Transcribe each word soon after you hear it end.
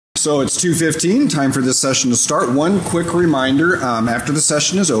So it's 2:15, time for this session to start. One quick reminder, after the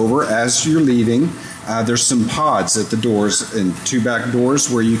session is over, as you're leaving, there's some pods at the doors and two back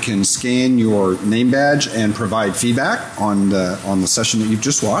doors where you can scan your name badge and provide feedback on the session that you've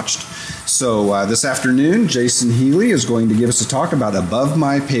just watched. So this afternoon, Jason Healey is going to give us a talk about above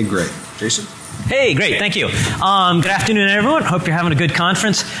my pay grade. Jason? Hey, great, thank you. Good afternoon, everyone. Hope you're having a good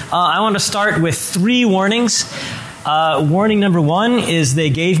conference. I want to start with 3 warnings. Warning number 1 is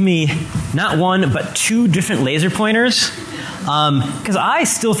they gave me not 1 but 2 different laser pointers, because I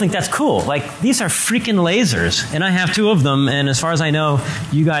still think that's cool. Like, these are freaking lasers, and I have 2 of them, and as far as I know,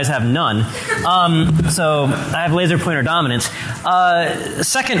 you guys have none. So I have laser pointer dominance.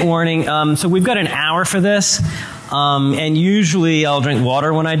 Second warning, so we've got an hour for this. And usually I'll drink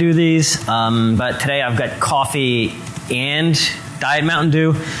water when I do these, but today I've got coffee and Diet Mountain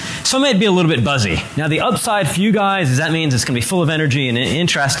Dew, so it might be a little bit buzzy. Now the upside for you guys is that means it's going to be full of energy and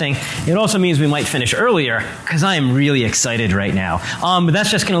interesting. It also means we might finish earlier, because I am really excited right now. But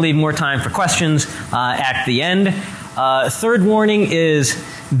that's just going to leave more time for questions at the end. Third warning is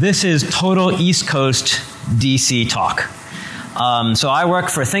this is total East Coast DC talk. So I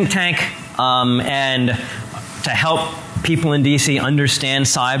work for a think tank, and to help people in DC understand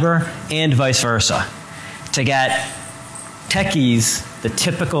cyber and vice versa. To get techies, the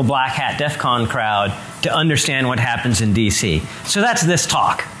typical BlackHat DEF CON crowd, to understand what happens in DC. So that's this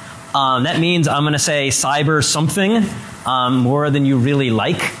talk. That means I'm going to say cyber something more than you really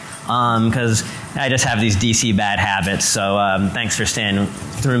like, because I just have these DC bad habits. So thanks for staying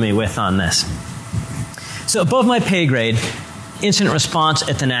through me with on this. So above my pay grade, incident response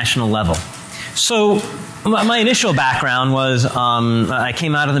at the national level. So my initial background was I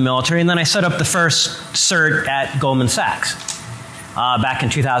came out of the military, and then I set up the first cert at Goldman Sachs back in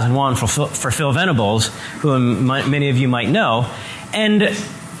 2001 for Phil Venables, who many of you might know. And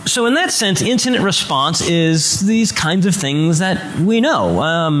so in that sense, incident response is these kinds of things that we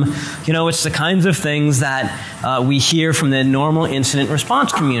know. You know, it's the kinds of things that we hear from the normal incident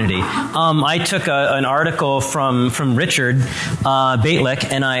response community. I took an article from Richard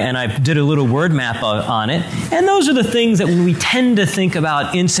Baitlick, and I did a little word map on it. And those are the things that when we tend to think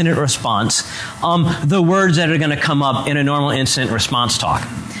about incident response, the words that are going to come up in a normal incident response talk.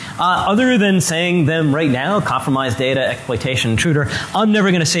 Other than saying them right now, compromised data, exploitation, intruder, I'm never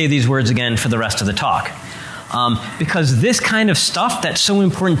going to say these words again for the rest of the talk. Because this kind of stuff that's so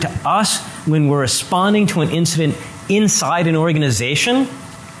important to us when we're responding to an incident inside an organization,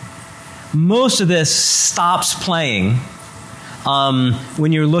 most of this stops playing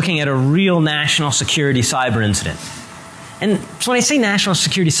when you're looking at a real national security cyber incident. And so when I say national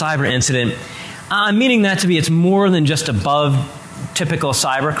security cyber incident, I'm meaning that to be it's more than just above typical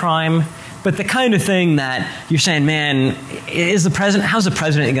cybercrime, but the kind of thing that you're saying, man, how's the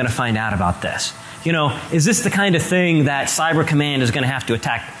president going to find out about this? You know, is this the kind of thing that Cyber Command is going to have to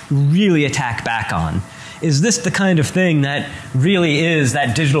really attack back on? Is this the kind of thing that really is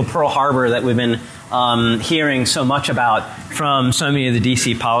that digital Pearl Harbor that we've been hearing so much about from so many of the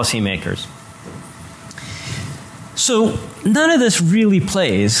DC policymakers? So none of this really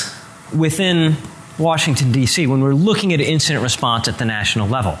plays within Washington, D.C. when we're looking at incident response at the national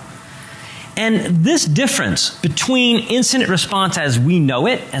level. And this difference between incident response as we know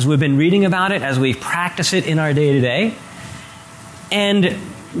it, as we've been reading about it, as we practice it in our day-to-day, and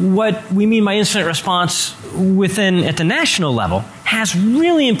what we mean by incident response at the national level has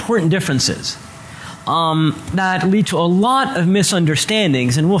really important differences that lead to a lot of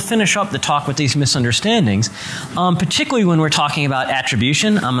misunderstandings, and we'll finish up the talk with these misunderstandings, particularly when we're talking about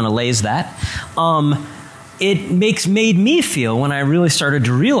attribution. I'm going to laze that. It made me feel, when I really started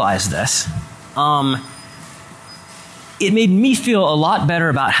to realize this, it made me feel a lot better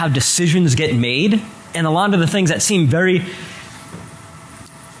about how decisions get made, and a lot of the things that seem very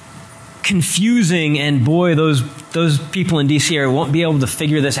confusing, and boy, those people in DC won't be able to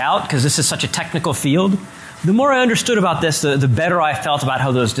figure this out because this is such a technical field. The more I understood about this, the better I felt about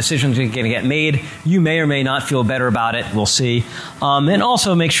how those decisions are going to get made. You may or may not feel better about it. We'll see. And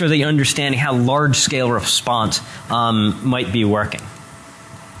also make sure that you're understanding how large-scale response might be working.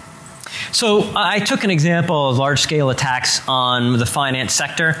 So I took an example of large-scale attacks on the finance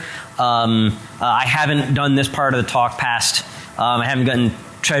sector. I haven't done this part of the talk past. I haven't gotten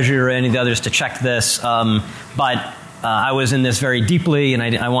Treasury or any of the others to check this, but I was in this very deeply, and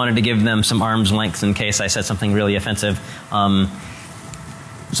I wanted to give them some arm's length in case I said something really offensive.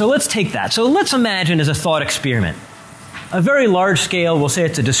 So let's take that. So let's imagine as a thought experiment a very large scale, we'll say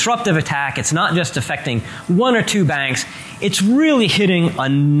it's a disruptive attack. It's not just affecting one or two banks. It's really hitting a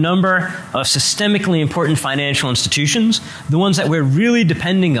number of systemically important financial institutions, the ones that we're really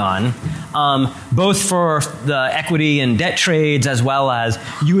depending on, both for the equity and debt trades, as well as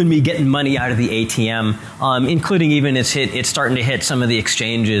you and me getting money out of the ATM, including even it's starting to hit some of the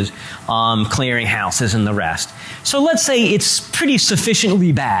exchanges, clearing houses and the rest. So let's say it's pretty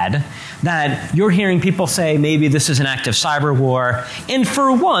sufficiently bad that you're hearing people say maybe this is an act of cyber war, and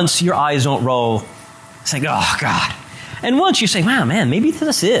for once your eyes don't roll. It's like, oh God. And once you say, wow, man, maybe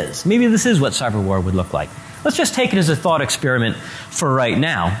this is what cyber war would look like. Let's just take it as a thought experiment for right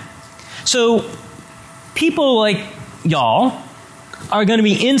now. So people like y'all are going to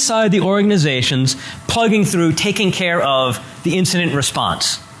be inside the organizations, plugging through, taking care of the incident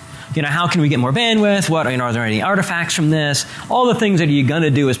response. You know, how can we get more bandwidth? What, you know, are there any artifacts from this? All the things that you're going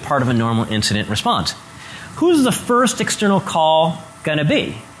to do as part of a normal incident response. Who's the first external call going to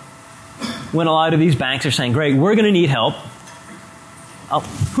be? When a lot of these banks are saying, great, we're going to need help.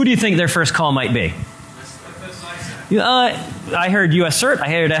 Who do you think their first call might be? I heard US CERT, I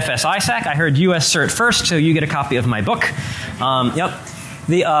heard FS ISAC, I heard US CERT first, so you get a copy of my book. Yep.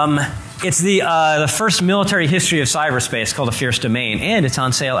 It's the first military history of cyberspace called A Fierce Domain, and it's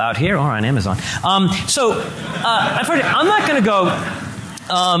on sale out here or on Amazon. Unfortunately, I'm not going to go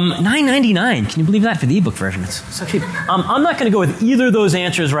 $9.99. Can you believe that for the ebook version? It's so cheap. I'm not going to go with either of those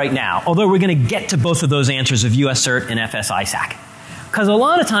answers right now, although we're going to get to both of those answers of US CERT and FS ISAC. Because a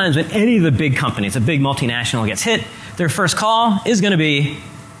lot of times when any of the big companies, a big multinational gets hit, their first call is going to be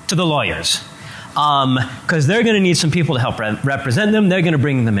to the lawyers. Because they're going to need some people to help represent them. They're going to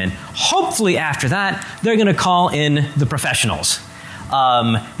bring them in. Hopefully after that, they're going to call in the professionals.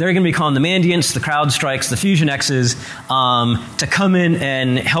 They're going to be calling the Mandiants, the CrowdStrikes, the Fusion X's to come in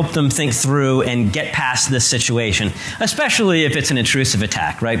and help them think through and get past this situation, especially if it's an intrusive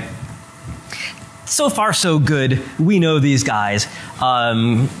attack, right? So far, so good. We know these guys,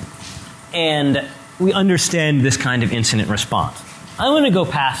 and we understand this kind of incident response. I'm going to go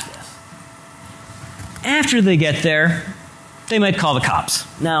past this. After they get there, they might call the cops.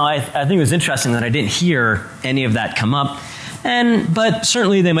 Now, I think it was interesting that I didn't hear any of that come up. But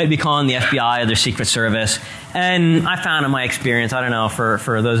certainly they might be calling the FBI or their Secret Service. And I found in my experience, I don't know,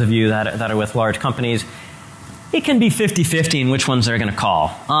 for those of you that are with large companies, it can be 50-50 in which ones they're going to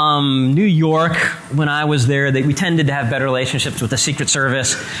call. New York, when I was there, we tended to have better relationships with the Secret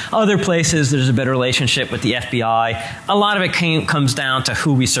Service. Other places, there's a better relationship with the FBI. A lot of it comes down to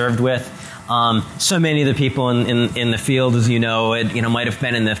who we served with. So many of the people in the field, as you know, might have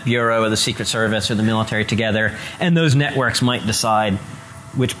been in the Bureau or the Secret Service or the military together, and those networks might decide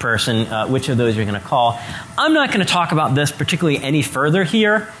which of those you're going to call. I'm not going to talk about this particularly any further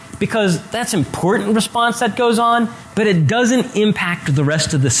here, because that's important response that goes on, but it doesn't impact the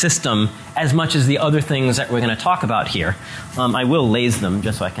rest of the system as much as the other things that we're going to talk about here. I will laze them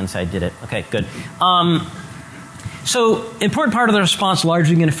just so I can say I did it. Okay, good. So, important part of the response,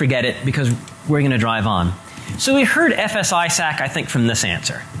 largely going to forget it because we're going to drive on. So we heard FS ISAC, I think, from this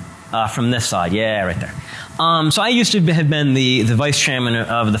answer. From this side. Yeah, right there. So I used to have been the vice chairman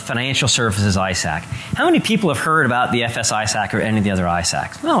of the Financial Services ISAC. How many people have heard about the FS ISAC or any of the other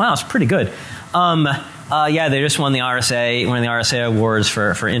ISACs? Oh, wow, it's pretty good. Yeah, they just won the RSA, one of the RSA awards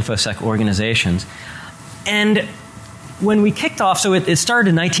for InfoSec organizations. And when we kicked off, so it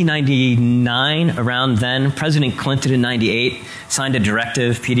started in 1999, around then. President Clinton in 98 signed a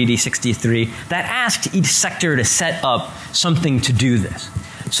directive, PDD 63, that asked each sector to set up something to do this.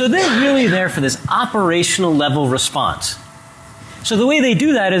 So they're really there for this operational level response. So the way they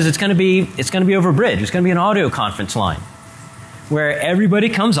do that is it's going to be over a bridge. It's going to be an audio conference line where everybody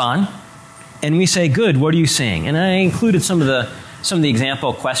comes on and we say, good, what are you seeing? And I included some of the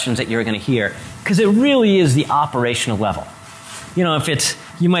example questions that you're going to hear, because it really is the operational level. You know, if it's,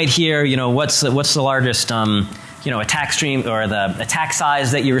 you might hear, you know, what's the largest, attack stream or the attack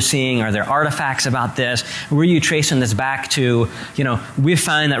size that you were seeing? Are there artifacts about this? Were you tracing this back to, we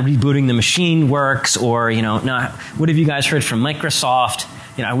found that rebooting the machine works, or, now, what have you guys heard from Microsoft?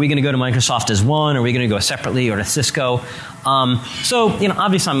 Are we going to go to Microsoft as one? Are we going to go separately or to Cisco?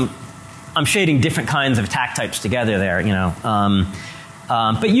 Obviously I'm shading different kinds of attack types together there,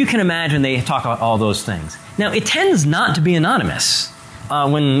 but you can imagine they talk about all those things. Now, it tends not to be anonymous.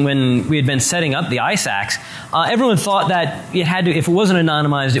 When we had been setting up the ISACs, everyone thought that it had to, if it wasn't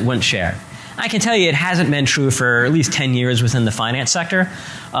anonymized, it wouldn't share. I can tell you it hasn't been true for at least 10 years within the finance sector.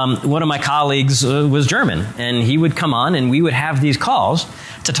 One of my colleagues was German, and he would come on and we would have these calls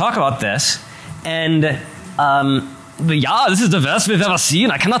to talk about this. And yeah, this is the best we've ever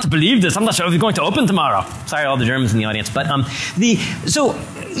seen. I cannot believe this. I'm not sure if we're going to open tomorrow. Sorry, all the Germans in the audience. But so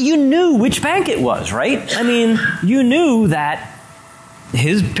you knew which bank it was, right? I mean, you knew that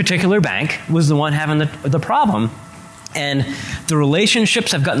his particular bank was the one having the problem. And the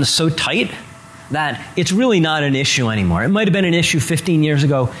relationships have gotten so tight that it's really not an issue anymore. It might have been an issue 15 years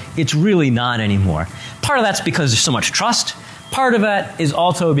ago. It's really not anymore. Part of that's because there's so much trust. Part of that is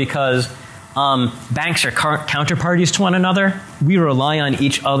also because banks are counterparties to one another. We rely on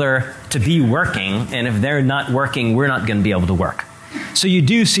each other to be working, and if they're not working, we're not going to be able to work. So you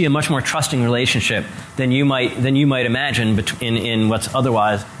do see a much more trusting relationship than you might imagine in what's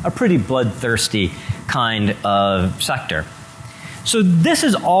otherwise a pretty bloodthirsty kind of sector. So this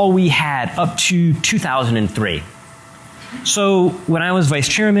is all we had up to 2003. So when I was vice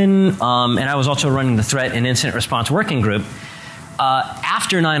chairman, and I was also running the threat and incident response working group,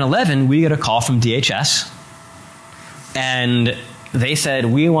 after 9/11, we got a call from DHS, and they said,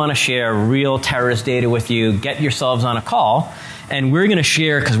 we want to share real terrorist data with you. Get yourselves on a call, and we're going to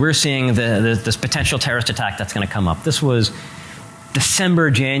share, because we're seeing this potential terrorist attack that's going to come up. This was December,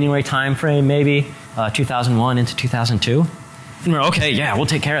 January timeframe, maybe, 2001 into 2002. And we're, okay, yeah, we'll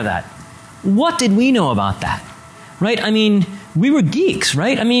take care of that. What did we know about that? Right? I mean, we were geeks,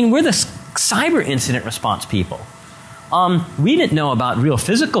 right? I mean, we're the cyber incident response people. We didn't know about real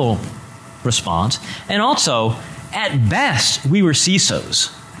physical response. And also, at best, we were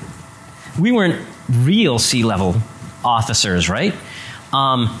CISOs. We weren't real C-level officers, right?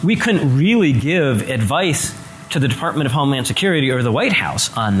 We couldn't really give advice to the Department of Homeland Security or the White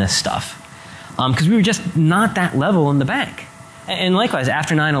House on this stuff, because we were just not that level in the bank. And likewise,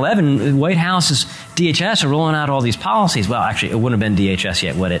 after 9/11, the White House's DHS are rolling out all these policies. Well, actually, it wouldn't have been DHS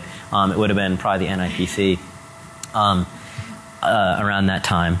yet, would it? It would have been probably the NIPC around that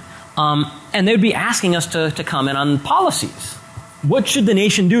time. And they would be asking us to comment on policies. What should the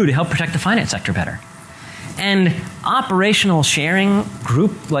nation do to help protect the finance sector better? And operational sharing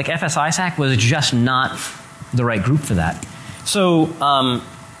group like FS-ISAC was just not the right group for that. So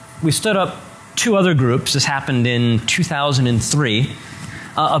we stood up two other groups. This happened in 2003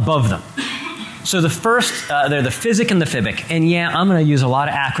 above them. So the first, they're the FISIC and the FIBIC. And yeah, I'm going to use a lot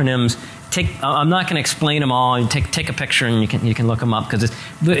of acronyms. I'm not going to explain them all. Take a picture and you can look them up, because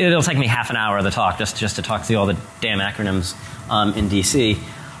it'll take me half an hour of the talk just to talk through all the damn acronyms in DC.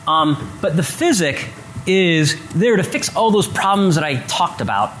 But the FISIC is there to fix all those problems that I talked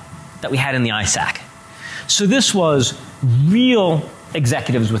about that we had in the ISAC. So this was real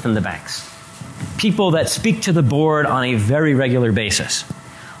executives within the banks, people that speak to the board on a very regular basis,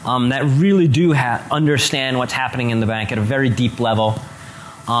 that really do understand what's happening in the bank at a very deep level,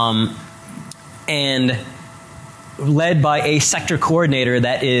 and led by a sector coordinator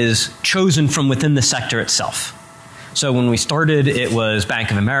that is chosen from within the sector itself. So when we started, it was Bank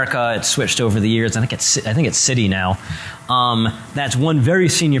of America. It's switched over the years. I think it's Citi now. That's one very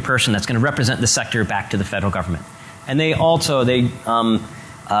senior person that's going to represent the sector back to the federal government. And they also,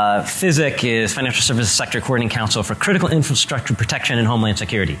 FISIC is Financial Services Sector Coordinating Council for Critical Infrastructure Protection and Homeland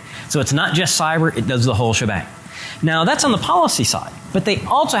Security. So it's not just cyber, it does the whole shebang. Now that's on the policy side, but they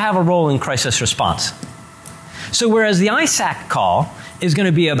also have a role in crisis response. So whereas the ISAC call is going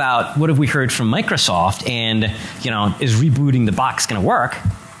to be about what have we heard from Microsoft and, is rebooting the box going to work,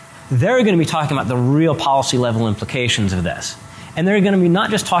 they're going to be talking about the real policy level implications of this. And they're going to be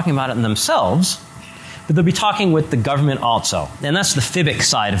not just talking about it themselves, but they'll be talking with the government also. And that's the FIBIC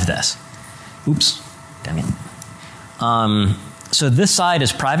side of this. Oops, damn it. So this side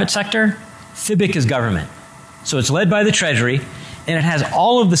is private sector, FIBIC is government. So it's led by the Treasury, and it has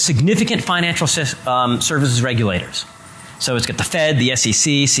all of the significant financial services regulators. So it's got the Fed, the SEC,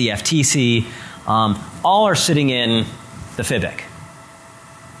 CFTC, all are sitting in the FIBIC.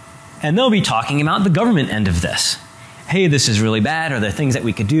 And they'll be talking about the government end of this. Hey, this is really bad. Are there things that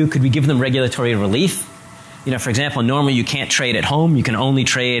we could do? Could we give them regulatory relief? For example, normally you can't trade at home. You can only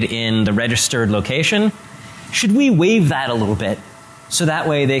trade in the registered location. Should we waive that a little bit so that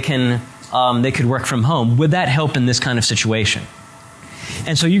way they could work from home? Would that help in this kind of situation?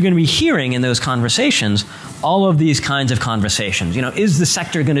 And so you're going to be hearing in those conversations all of these kinds of conversations. Is the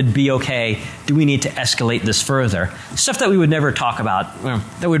sector going to be okay? Do we need to escalate this further? Stuff that we would never talk about,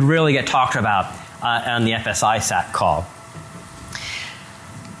 that would rarely get talked about on the FS-ISAC call.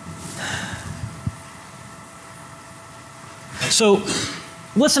 So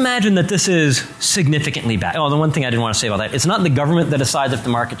let's imagine that this is significantly bad. Oh, the one thing I didn't want to say about that, it's not the government that decides if the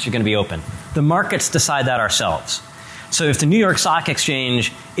markets are going to be open. The markets decide that ourselves. So if the New York Stock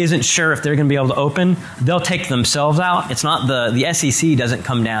Exchange isn't sure if they're going to be able to open, they'll take themselves out. It's not the SEC doesn't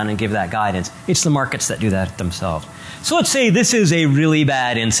come down and give that guidance. It's the markets that do that themselves. So let's say this is a really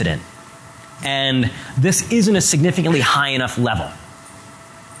bad incident, and this isn't a significantly high enough level.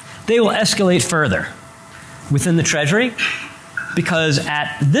 They will escalate further within the Treasury, because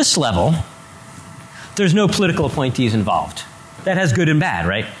at this level, there's no political appointees involved. That has good and bad,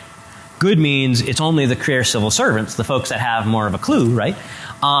 right? Good means it's only the career civil servants, the folks that have more of a clue, right?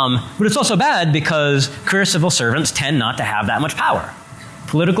 But it's also bad because career civil servants tend not to have that much power.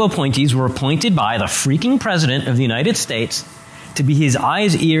 Political appointees were appointed by the freaking President of the United States to be his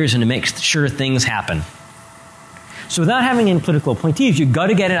eyes, ears, and to make sure things happen. So without having any political appointees, you've got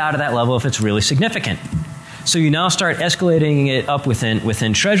to get it out of that level if it's really significant. So you now start escalating it up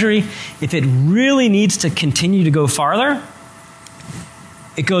within Treasury. If it really needs to continue to go farther,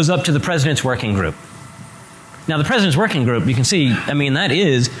 it goes up to the President's Working Group. Now, the President's Working Group, you can see, I mean, that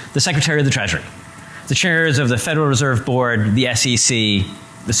is the Secretary of the Treasury, the chairs of the Federal Reserve Board, the SEC,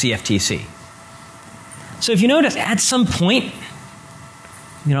 the CFTC. So if you notice, at some point,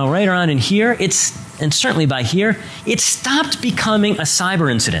 right around in here, and certainly by here, it stopped becoming a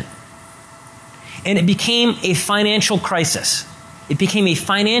cyber incident. And it became a financial crisis. It became a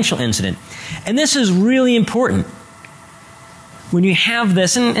financial incident. And this is really important. When you have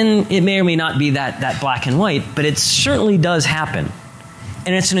this, and it may or may not be that black and white, but it certainly does happen.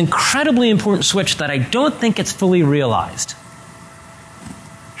 And it's an incredibly important switch that I don't think it's fully realized.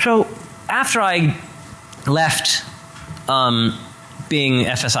 So after I left being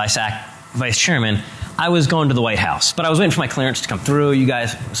FSI SAC vice chairman, I was going to the White House. But I was waiting for my clearance to come through. You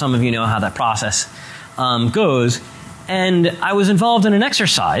guys, some of you know how that process goes. And I was involved in an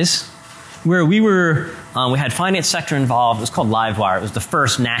exercise where we had finance sector involved. It was called Livewire. It was the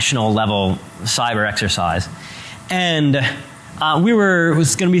first national level cyber exercise. And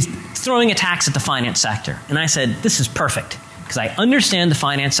was going to be throwing attacks at the finance sector. And I said, this is perfect, because I understand the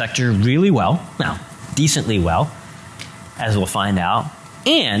finance sector really well, now, decently well, as we'll find out.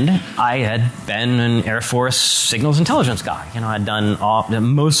 And I had been an Air Force signals intelligence guy. I'd done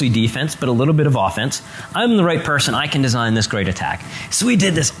mostly defense, but a little bit of offense. I'm the right person. I can design this great attack. So we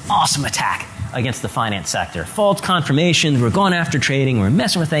did this awesome attack against the finance sector. False confirmations. We're going after trading. We're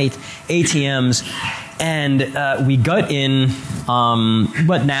messing with ATMs. And we got in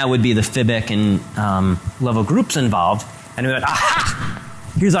what now would be the FIBIC and level groups involved. And we went, aha!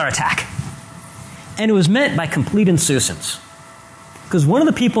 Here's our attack. And it was met by complete insouciance. Because one of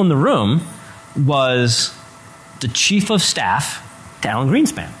the people in the room was the chief of staff to Alan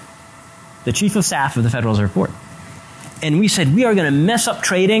Greenspan, the chief of staff of the Federal Reserve Board. And we said, we are going to mess up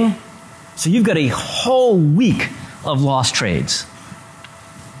trading, so you've got a whole week of lost trades.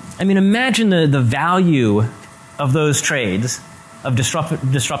 I mean, imagine the value of those trades, of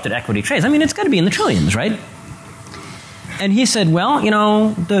disrupted equity trades. I mean, it's got to be in the trillions, right? And he said, well,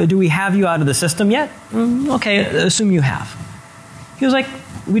 do we have you out of the system yet? Okay, assume you have. He was like,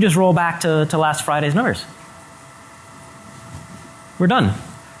 we just roll back to last Friday's numbers. We're done.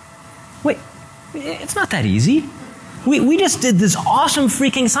 Wait, it's not that easy. We just did this awesome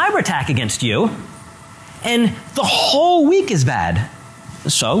freaking cyber attack against you, and the whole week is bad.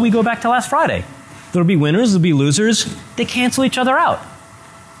 So we go back to last Friday. There'll be winners, there'll be losers. They cancel each other out.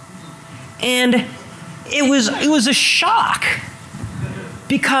 And it was a shock,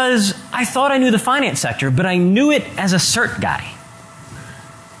 because I thought I knew the finance sector, but I knew it as a cert guy.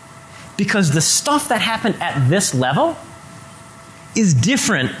 Because the stuff that happened at this level is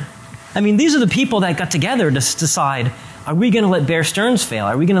different. I mean, these are the people that got together to decide, are we going to let Bear Stearns fail?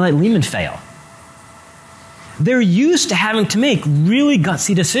 Are we going to let Lehman fail? They're used to having to make really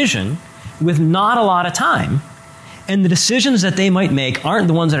gutsy decisions with not a lot of time. And the decisions that they might make aren't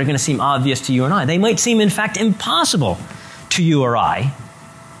the ones that are going to seem obvious to you and I. They might seem, in fact, impossible to you or I.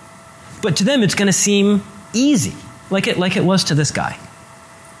 But to them, it's going to seem easy, like it was to this guy.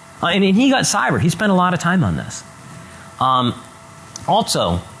 And he got cyber. He spent a lot of time on this.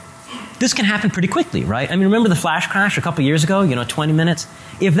 Also, this can happen pretty quickly, right? I mean, remember the flash crash a couple years ago, 20 minutes?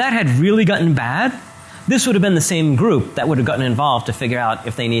 If that had really gotten bad, this would have been the same group that would have gotten involved to figure out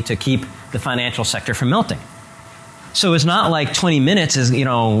if they need to keep the financial sector from melting. So it's not like 20 minutes is,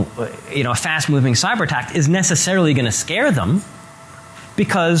 a fast-moving cyber attack is necessarily going to scare them,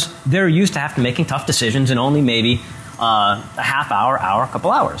 because they're used to having to making tough decisions in only maybe a half hour, a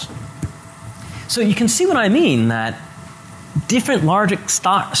couple hours. So you can see what I mean, that different logic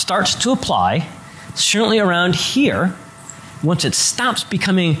starts to apply, certainly around here, once it stops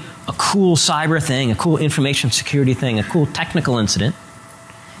becoming a cool cyber thing, a cool information security thing, a cool technical incident,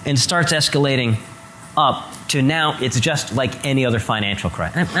 and starts escalating up to now it's just like any other financial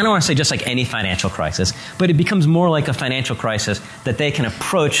crisis. I don't want to say just like any financial crisis, but it becomes more like a financial crisis that they can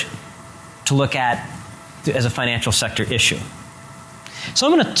approach to look at as a financial sector issue. So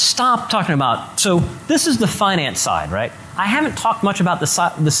I'm going to stop talking about, so this is the finance side, right? I haven't talked much about the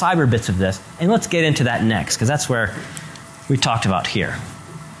cyber bits of this, and let's get into that next, because that's where we talked about here.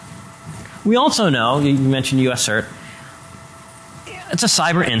 We also know, you mentioned US CERT, it's a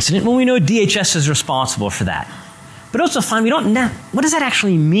cyber incident. Well, we know DHS is responsible for that. But also find we don't know, what does that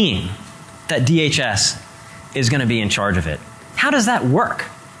actually mean that DHS is going to be in charge of it? How does that work?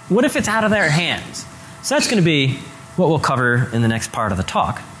 What if it's out of their hands? So that's going to be what we'll cover in the next part of the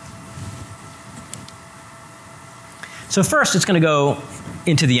talk. So first, it's going to go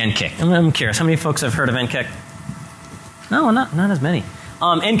into the NCIC. I'm curious, how many folks have heard of NCIC? No, not as many.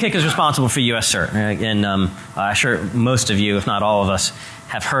 NCIC is responsible for US CERT, and I'm sure most of you, if not all of us,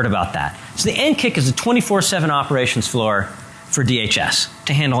 have heard about that. So the NCIC is a 24/7 operations floor for DHS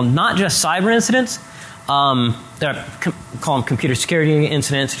to handle not just cyber incidents, call them computer security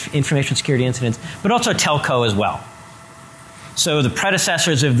incidents, information security incidents, but also telco as well. So the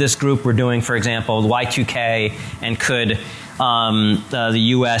predecessors of this group were doing, for example, Y2K, and could the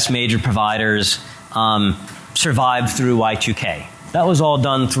US major providers survive through Y2K. That was all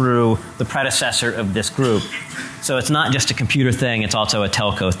done through the predecessor of this group. So it's not just a computer thing, it's also a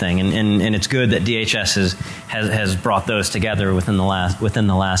telco thing. And it's good that DHS has brought those together within the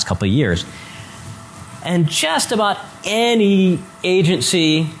last couple of years. And just about any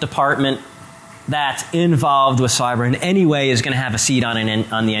agency, department that's involved with cyber in any way is going to have a seat on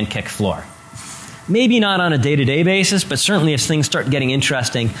the NCIC floor. Maybe not on a day-to-day basis, but certainly as things start getting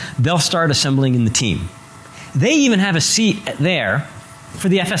interesting, they'll start assembling in the team. They even have a seat there for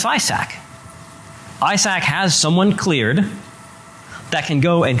the FS-ISAC. ISAC has someone cleared that can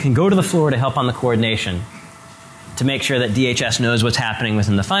go to the floor to help on the coordination to make sure that DHS knows what's happening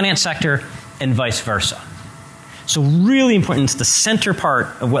within the finance sector and vice versa. So really important, it's the center part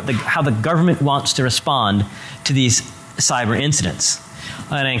of how the government wants to respond to these cyber incidents.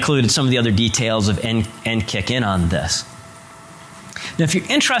 And I included some of the other details of NCIC in on this. Now, if you're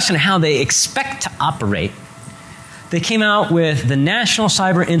interested in how they expect to operate, they came out with the National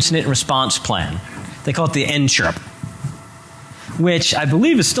Cyber Incident Response Plan. They call it the NCHIRP, which I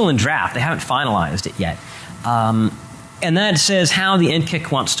believe is still in draft. They haven't finalized it yet. And that says how the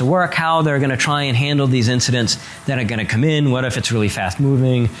NCIC wants to work, how they're going to try and handle these incidents that are going to come in. What if it's really fast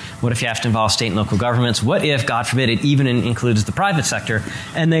moving? What if you have to involve state and local governments? What if, God forbid, it even includes the private sector?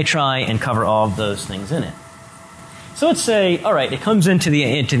 And they try and cover all of those things in it. So let's say, all right, it comes into the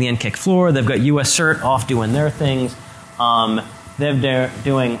NCIC floor. They've got US CERT off doing their things. They're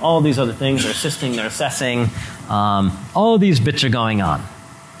doing all these other things. They're assisting, they're assessing. All of these bits are going on.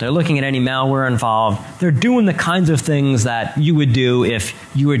 They're looking at any malware involved. They're doing the kinds of things that you would do if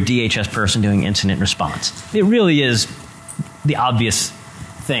you were a DHS person doing incident response. It really is the obvious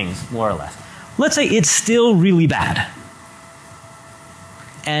things, more or less. Let's say it's still really bad,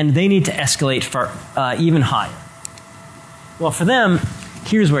 and they need to escalate for even higher. Well, for them,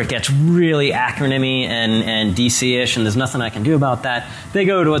 here's where it gets really acronymy and DC-ish, and there's nothing I can do about that. They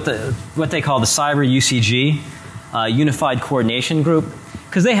go to what they call the Cyber UCG, Unified Coordination Group,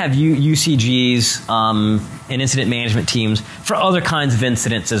 because they have UCGs and incident management teams for other kinds of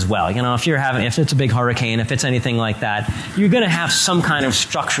incidents as well. You know, if it's a big hurricane, if it's anything like that, you're going to have some kind of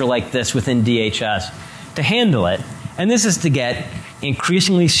structure like this within DHS to handle it. And this is to get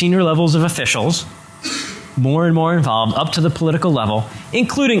increasingly senior levels of officials, more and more involved, up to the political level,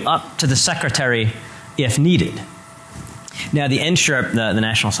 including up to the secretary if needed. Now, the NCHIRP, the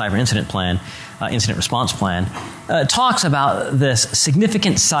National Cyber Incident Plan, Incident Response Plan, talks about this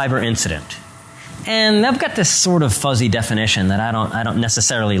significant cyber incident. And I've got this sort of fuzzy definition that I don't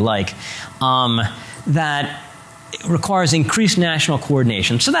necessarily like, that requires increased national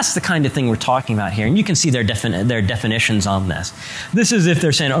coordination. So that's the kind of thing we're talking about here. And you can see their definitions on this. This is if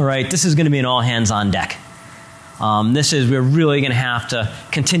they're saying, all right, this is going to be an all hands on deck. We're really going to have to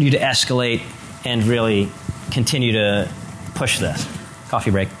continue to escalate and really continue to push this.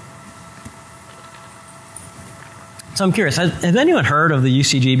 Coffee break. So I'm curious, has anyone heard of the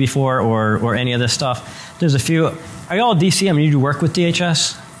UCG before or any of this stuff? There's a few. Are you all DC? I mean, you do work with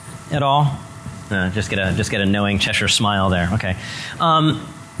DHS at all? No, just get a knowing Cheshire smile there. Okay.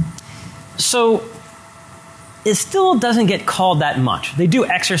 So it still doesn't get called that much. They do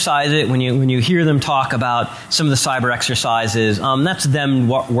exercise it when you hear them talk about some of the cyber exercises. That's them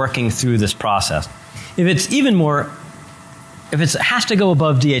working through this process. If it has to go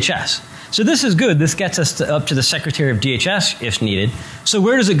above DHS. So this is good. This gets us up to the Secretary of DHS if needed. So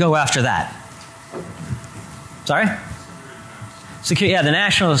where does it go after that? Sorry? The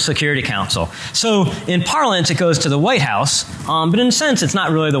National Security Council. So in parlance, it goes to the White House, but in a sense, it's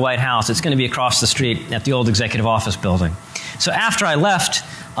not really the White House. It's going to be across the street at the old Executive Office building. So after I left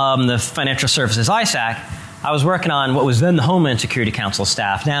the Financial Services ISAC, I was working on what was then the Homeland Security Council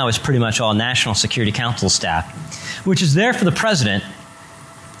staff. Now it's pretty much all National Security Council staff, which is there for the president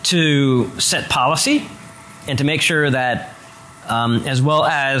to set policy and to make sure that, as well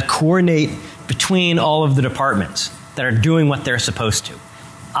as coordinate between all of the departments that are doing what they're supposed to.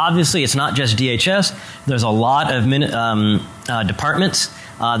 Obviously, it's not just DHS. There's a lot of departments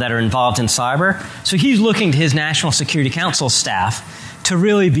that are involved in cyber. So he's looking to his National Security Council staff to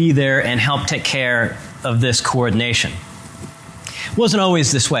really be there and help take care of this coordination. It wasn't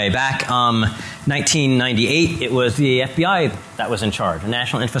always this way. Back 1998, it was the FBI that was in charge, the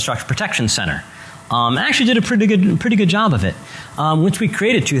National Infrastructure Protection Center. Actually did a pretty good job of it. Once we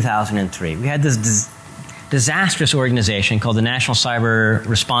created 2003, we had this disastrous organization called the National Cyber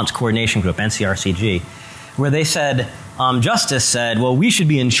Response Coordination Group, NCRCG, where they said, Justice said, well, we should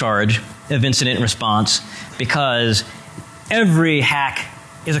be in charge of incident response because every hack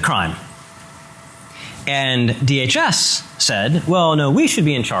is a crime. And DHS said, well, no, we should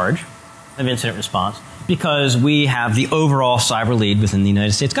be in charge of incident response because we have the overall cyber lead within the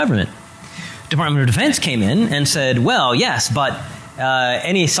United States government. Department of Defense came in and said, well, yes, but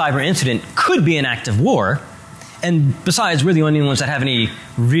any cyber incident could be an act of war. And besides, we're the only ones that have any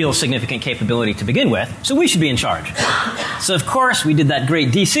real significant capability to begin with, so we should be in charge. So, of course, we did that great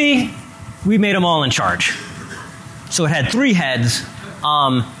DC. We made them all in charge. So it had 3 heads.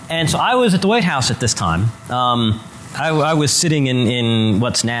 And so I was at the White House at this time. I was sitting in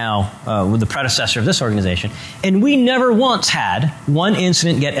what's now with the predecessor of this organization. And we never once had one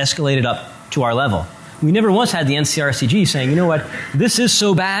incident get escalated up to our level. We never once had the NCRCG saying, you know what, this is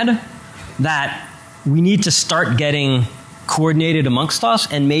so bad that we need to start getting coordinated amongst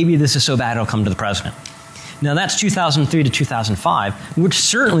us, and maybe this is so bad it'll come to the president. Now that's 2003 to 2005, which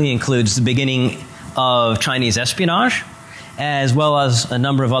certainly includes the beginning of Chinese espionage, as well as a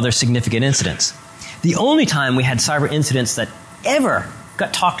number of other significant incidents. The only time we had cyber incidents that ever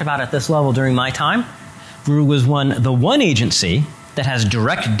got talked about at this level during my time was when the one agency that has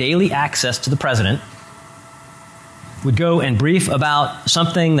direct daily access to the president would go and brief about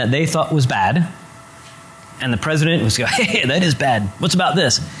something that they thought was bad, and the president would go, hey, that is bad. What's about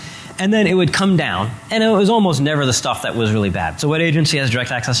this? And then it would come down, and it was almost never the stuff that was really bad. So what agency has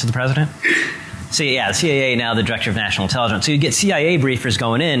direct access to the president? The CIA, now the Director of National Intelligence. So you get CIA briefers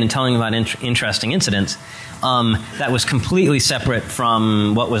going in and telling about interesting incidents that was completely separate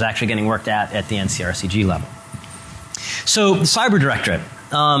from what was actually getting worked at the NCRCG level. So the Cyber Directorate,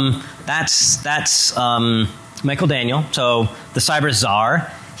 that's Michael Daniel, so the Cyber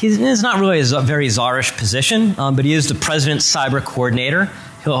Czar. He's not really a very czarish position, but he is the President's Cyber Coordinator.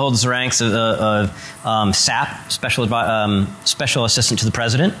 He holds the ranks of SAP, Special Assistant to the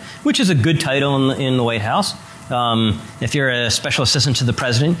President, which is a good title in the White House. If you're a Special Assistant to the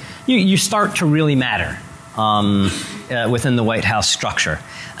President, you start to really matter within the White House structure.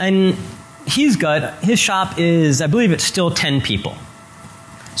 And his shop is, I believe it's still 10 people.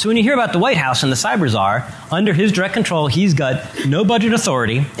 So when you hear about the White House and the Cyber Czar, under his direct control, he's got no budget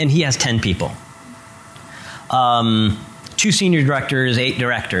authority, and he has 10 people. 2 senior directors, 8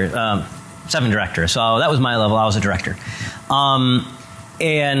 directors, 7 directors. So that was my level. I was a director.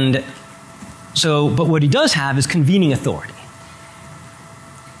 And so, but what he does have is convening authority.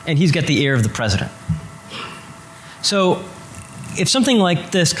 And he's got the ear of the president. So if something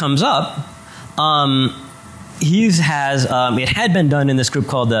like this comes up, it had been done in this group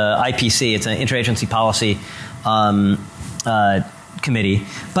called the IPC. It's an Interagency Policy Committee.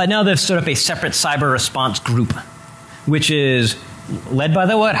 But now they've stood up a separate cyber response group, which is led by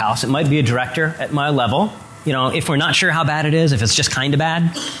the White House. It might be a director at my level, if we're not sure how bad it is, if it's just kind of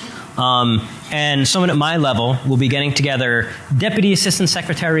bad. And someone at my level will be getting together deputy assistant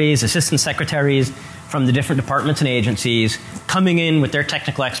secretaries from the different departments and agencies, coming in with their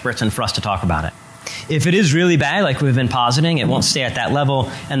technical experts and for us to talk about it. If it is really bad, like we've been positing, it won't stay at that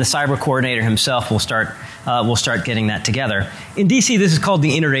level, and the cyber coordinator himself will start getting that together. In DC, this is called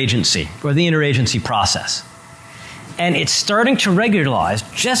the interagency, or the interagency process. And it's starting to regularize,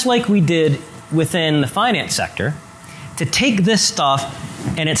 just like we did within the finance sector, to take this stuff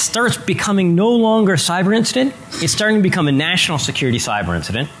and it starts becoming no longer a cyber incident. It's starting to become a national security cyber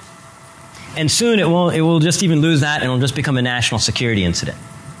incident. And soon it will just even lose that and it will just become a national security incident.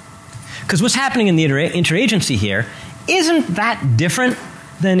 Because what's happening in the interagency here isn't that different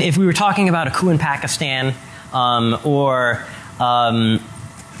than if we were talking about a coup in Pakistan or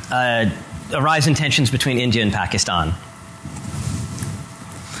a rise in tensions between India and Pakistan.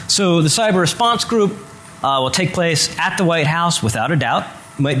 So the cyber response group will take place at the White House without a doubt.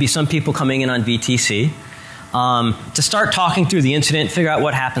 Might be some people coming in on VTC. To start talking through the incident, figure out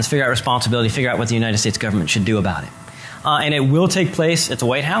what happens, figure out responsibility, figure out what the United States government should do about it. And it will take place at the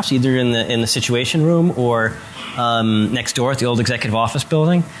White House, either in the Situation Room or next door at the old Executive Office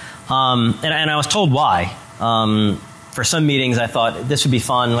building. And I was told why. For some meetings, I thought this would be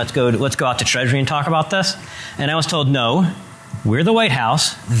fun. Let's go out to Treasury and talk about this. And I was told, no, we're the White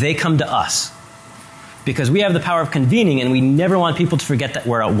House. They come to us because we have the power of convening, and we never want people to forget that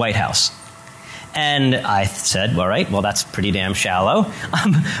we're a White House. And I said, all right, well, that's pretty damn shallow,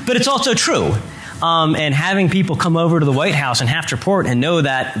 but it's also true. And having people come over to the White House and have to report and know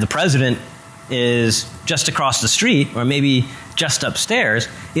that the president is just across the street or maybe just upstairs,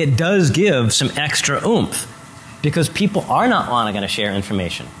 it does give some extra oomph because people are not going to share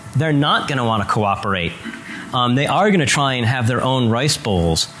information. They're not going to want to cooperate. They are going to try and have their own rice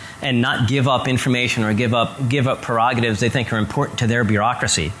bowls and not give up information or give up prerogatives they think are important to their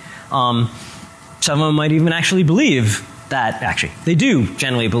bureaucracy. Some of them might even actually believe that, actually, they do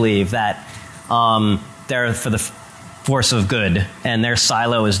generally believe that they're for the force of good and their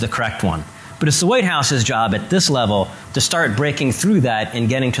silo is the correct one. But it's the White House's job at this level to start breaking through that and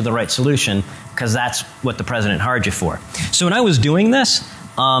getting to the right solution, because that's what the president hired you for. So when I was doing this,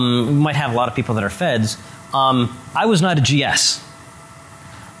 we might have a lot of people that are feds, I was not a GS.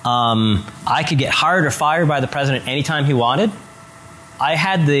 I could get hired or fired by the president anytime he wanted. I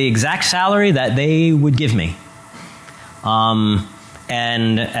had the exact salary that they would give me.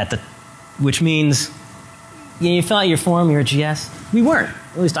 Which means, you fill out your form, you're a GS. We weren't.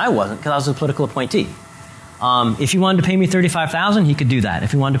 At least I wasn't, because I was a political appointee. If you wanted to pay me $35,000, he could do that.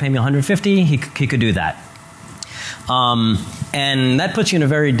 If you wanted to pay me $150,000, he could do that. And that puts you in a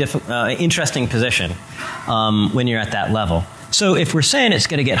very interesting position when you're at that level. So if we're saying it's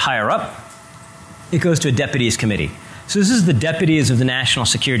going to get higher up, it goes to a deputies committee. So this is the deputies of the National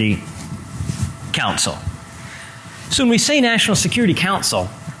Security Council. So when we say National Security Council,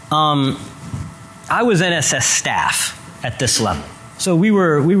 I was NSS staff at this level. So we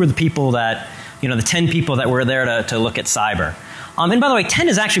were the people that, the 10 people that were there to look at cyber. And by the way, 10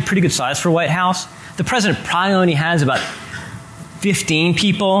 is actually pretty good size for White House. The president probably only has about 15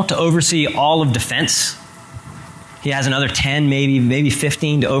 people to oversee all of defense. He has another 10, maybe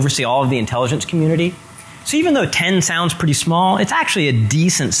 15 to oversee all of the intelligence community. So even though 10 sounds pretty small, it's actually a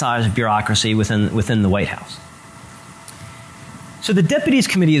decent sized bureaucracy within the White House. So the Deputies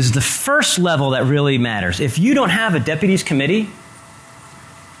Committee is the first level that really matters. If you don't have a Deputies Committee,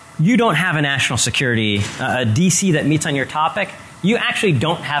 you don't have a national security, a DC that meets on your topic, you actually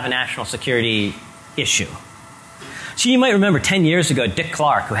don't have a national security issue. So you might remember 10 years ago, Dick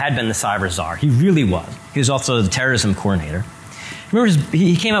Clark, who had been the cyber czar, he really was. He was also the terrorism coordinator. Remember,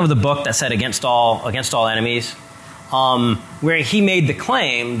 he came out with a book that said Against All Enemies, where he made the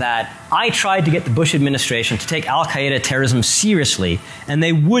claim that I tried to get the Bush administration to take al-Qaeda terrorism seriously, and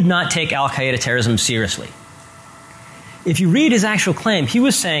they would not take al-Qaeda terrorism seriously. If you read his actual claim, he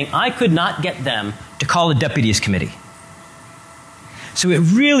was saying I could not get them to call a deputies committee. So it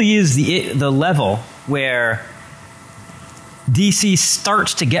really is the level where DC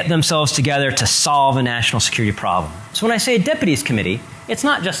starts to get themselves together to solve a national security problem. So when I say a deputies committee, it's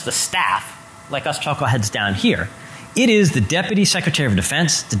not just the staff, like us chuckleheads down here. It is the Deputy Secretary of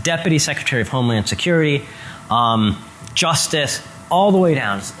Defense, the Deputy Secretary of Homeland Security, Justice, all the way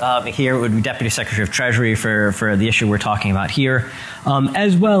down. Here it would be Deputy Secretary of Treasury for the issue we're talking about here,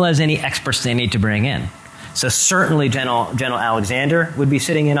 as well as any experts they need to bring in. So certainly General Alexander would be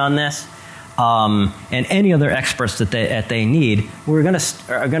sitting in on this, and any other experts that they need are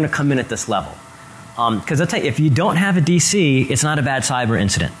going to come in at this level. Because I'll tell you, if you don't have a DC, it's not a bad cyber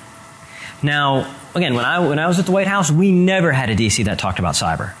incident. Now, again, when I was at the White House, we never had a DC that talked about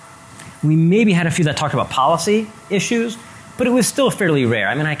cyber. We maybe had a few that talked about policy issues, but it was still fairly rare.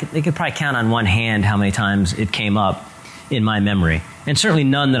 I mean, they could probably count on one hand how many times it came up in my memory, and certainly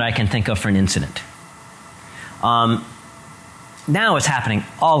none that I can think of for an incident. Now it's happening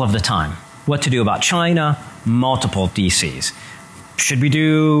all of the time. What to do about China? Multiple DCs. Should we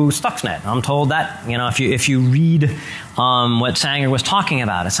do Stuxnet? I'm told that, if you read what Sanger was talking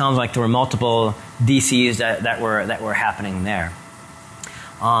about, it sounds like there were multiple DCs that were happening there.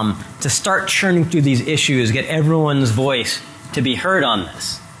 To start churning through these issues, get everyone's voice to be heard on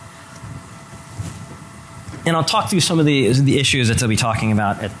this. And I'll talk through some of the issues that they'll be talking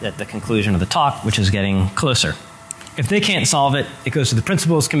about at the conclusion of the talk, which is getting closer. If they can't solve it, it goes to the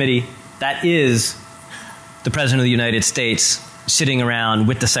Principals Committee. That is the President of the United States sitting around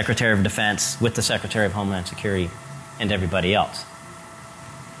with the Secretary of Defense, with the Secretary of Homeland Security, and everybody else.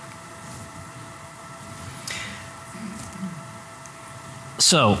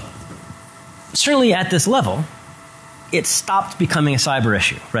 So, certainly at this level, it stopped becoming a cyber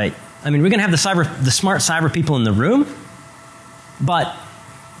issue, right? I mean, we're going to have the smart cyber people in the room, but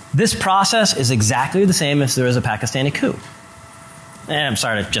this process is exactly the same if there is a Pakistani coup. And I'm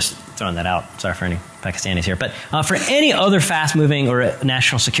sorry to just throwing that out. Sorry for any Pakistanis here. But for any other fast-moving or a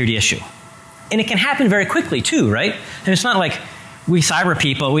national security issue. And it can happen very quickly, too, right? And it's not like we cyber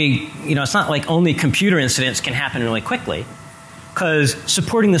people, it's not like only computer incidents can happen really quickly. Because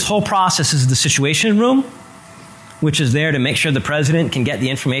supporting this whole process is the Situation Room, which is there to make sure the president can get the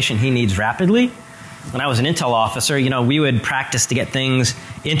information he needs rapidly. When I was an intel officer, we would practice to get things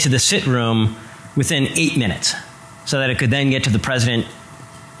into the sit room within 8 minutes so that it could then get to the president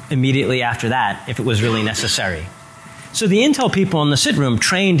immediately after that if it was really necessary. So the intel people in the sit room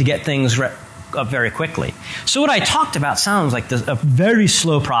trained to get things up very quickly. So what I talked about sounds like a very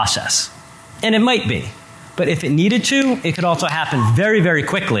slow process. And it might be. But if it needed to, it could also happen very, very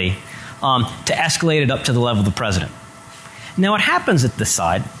quickly to escalate it up to the level of the president. Now what happens at this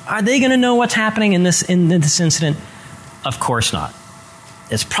side, are they going to know what's happening in this incident? Of course not.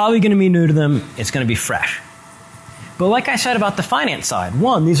 It's probably going to be new to them. It's going to be fresh. But like I said about the finance side,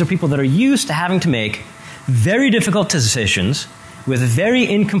 one, these are people that are used to having to make very difficult decisions with very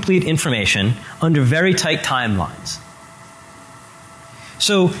incomplete information under very tight timelines.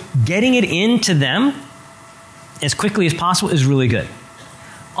 So getting it into them as quickly as possible is really good.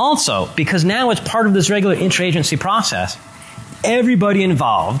 Also, because now it's part of this regular interagency process, everybody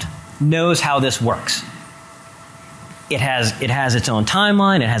involved knows how this works. It has its own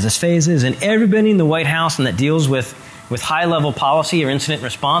timeline, it has its phases, and everybody in the White House and that deals with high-level policy or incident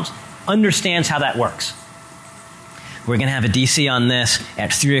response understands how that works. We're going to have a DC on this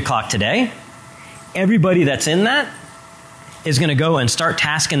at 3 o'clock today. Everybody that's in that is going to go and start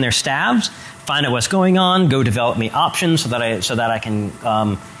tasking their staffs, find out what's going on, go develop me options so that I can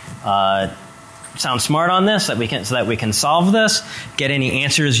sound smart on this, so that we can solve this, get any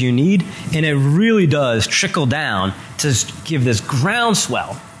answers you need, and it really does trickle down to give this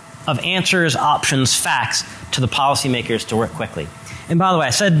groundswell of answers, options, facts to the policymakers to work quickly. And by the way,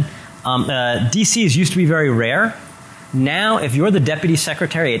 I said DCs used to be very rare. Now, if you're the deputy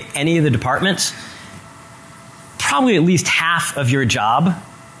secretary at any of the departments, probably at least half of your job,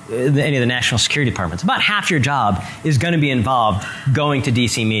 any of the national security departments, about half your job is going to be involved going to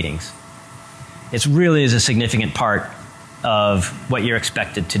DC meetings. It really is a significant part of what you're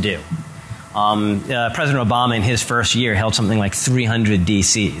expected to do. President Obama in his first year held something like 300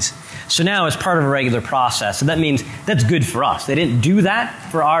 DCs. So now it's part of a regular process, and that means that's good for us. They didn't do that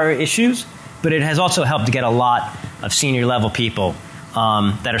for our issues, but it has also helped to get a lot of senior level people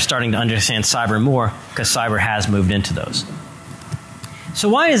that are starting to understand cyber more, because cyber has moved into those. So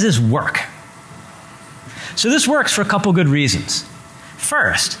why does this work? So this works for a couple good reasons.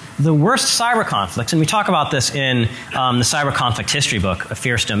 First, the worst cyber conflicts, and we talk about this in the Cyber Conflict History book, A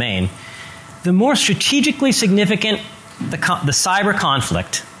Fierce Domain, the more strategically significant the cyber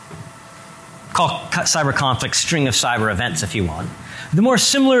conflict, called cyber conflict string of cyber events if you want, the more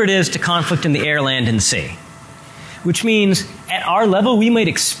similar it is to conflict in the air, land, and sea. Which means at our level, we might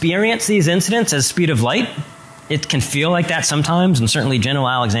experience these incidents as speed of light. It can feel like that sometimes, and certainly General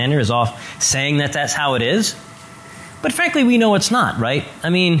Alexander is off saying that that's how it is. But frankly, we know it's not, right? I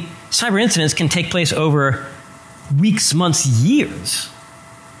mean, cyber incidents can take place over weeks, months, years.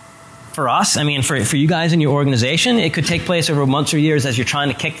 For us, I mean, for you guys in your organization, it could take place over months or years as you're trying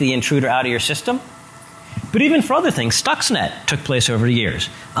to kick the intruder out of your system. But even for other things, Stuxnet took place over years.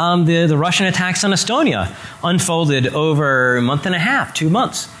 The Russian attacks on Estonia unfolded over a month and a half, 2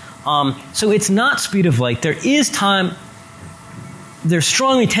 months. So it's not speed of light. There is time. There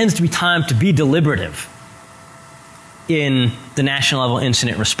strongly tends to be time to be deliberative in the national level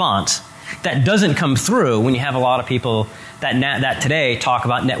incident response. That doesn't come through when you have a lot of people that today talk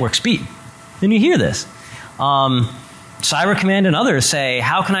about network speed. And you hear this. Cyber Command and others say,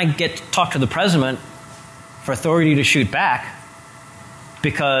 how can I talk to the president for authority to shoot back?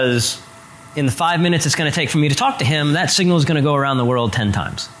 Because in the 5 minutes it's going to take for me to talk to him, that signal is going to go around the world 10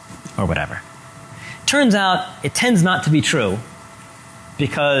 times or whatever. Turns out it tends not to be true,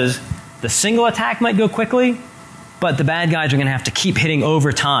 because the single attack might go quickly, but the bad guys are going to have to keep hitting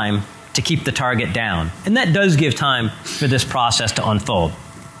over time to keep the target down. And that does give time for this process to unfold.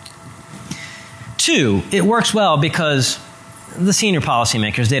 2, it works well because the senior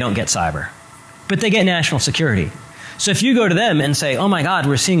policymakers, they don't get cyber, but they get national security. So if you go to them and say, oh my God,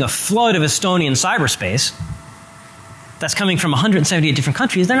 we're seeing a flood of Estonian cyberspace that's coming from 178 different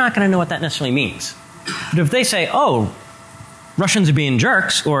countries, they're not going to know what that necessarily means. But if they say, oh, Russians are being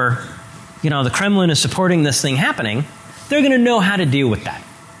jerks, or the Kremlin is supporting this thing happening, they're going to know how to deal with that.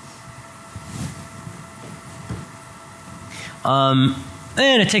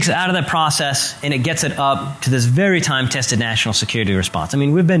 And it takes it out of that process and it gets it up to this very time-tested national security response. I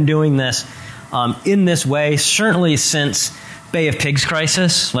mean, we've been doing this in this way certainly since Bay of Pigs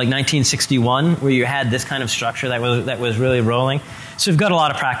crisis, like 1961, where you had this kind of structure that was really rolling. So we've got a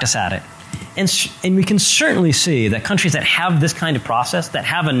lot of practice at it. And we can certainly see that countries that have this kind of process, that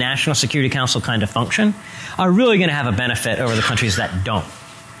have a National Security Council kind of function, are really going to have a benefit over the countries that don't.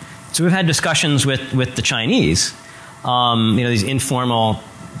 So we've had discussions with the Chinese, these informal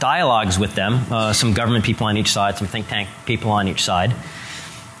dialogues with them, some government people on each side, some think tank people on each side.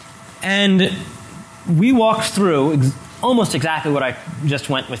 And we walked through almost exactly what I just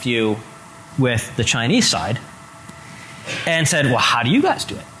went with you with the Chinese side and said, well, how do you guys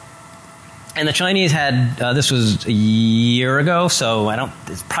do it? And the Chinese had, this was a year ago, so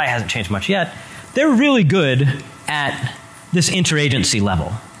it probably hasn't changed much yet. They're really good at this interagency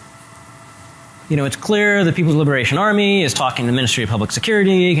level. You know, it's clear the People's Liberation Army is talking to the Ministry of Public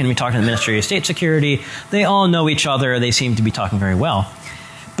Security, going to be talking to the Ministry of State Security. They all know each other. They seem to be talking very well.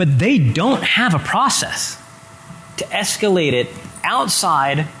 But they don't have a process to escalate it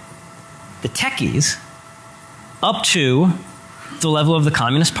outside the techies up to the level of the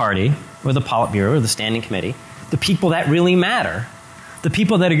Communist Party or the Politburo or the Standing Committee, the people that really matter, the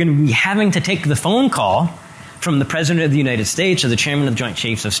people that are going to be having to take the phone call from the President of the United States or the Chairman of the Joint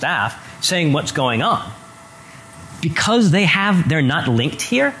Chiefs of Staff saying what's going on. Because they're not linked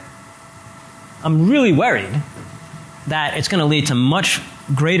here, I'm really worried that it's going to lead to much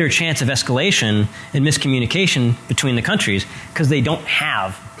greater chance of escalation and miscommunication between the countries because they don't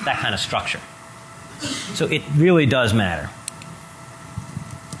have that kind of structure. So it really does matter.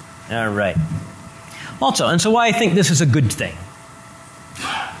 All right. Also, and so why I think this is a good thing.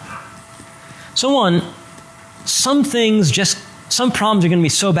 So one, some problems are going to be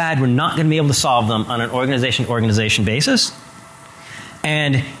so bad we're not going to be able to solve them on an organization-to-organization basis.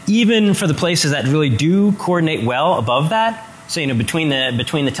 And even for the places that really do coordinate well above that, so between the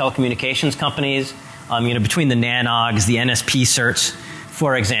telecommunications companies, between the NANOGs, the NSP certs,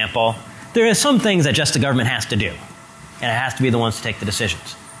 for example, there are some things that just the government has to do, and it has to be the ones to take the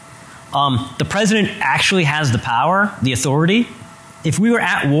decisions. The president actually has the power, the authority. If we were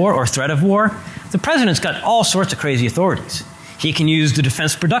at war or threat of war, the president's got all sorts of crazy authorities. He can use the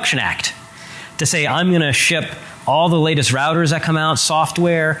Defense Production Act to say, I'm going to ship all the latest routers that come out,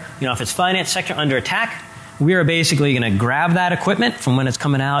 software. If it's finance sector under attack, we are basically going to grab that equipment from when it's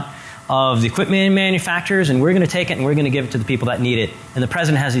coming out of the equipment manufacturers, and we're going to take it and we're going to give it to the people that need it. And the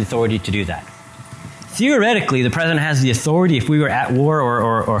president has the authority to do that. Theoretically, the president has the authority, if we were at war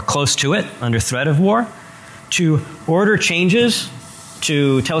or close to it, under threat of war, to order changes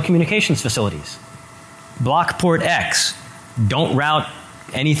to telecommunications facilities. Block port X. Don't route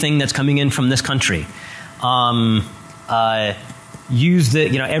anything that's coming in from this country. Everyone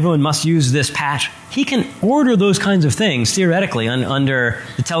must use this patch. He can order those kinds of things, theoretically, under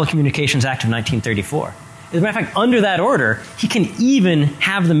the Telecommunications Act of 1934. As a matter of fact, under that order, he can even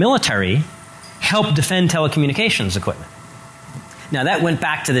have the military help defend telecommunications equipment. Now, that went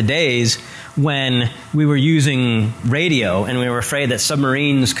back to the days when we were using radio and we were afraid that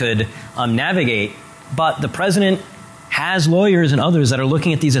submarines could navigate, but the president has lawyers and others that are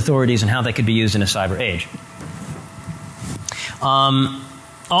looking at these authorities and how they could be used in a cyber age.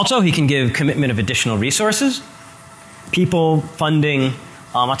 Also, he can give commitment of additional resources, people, funding.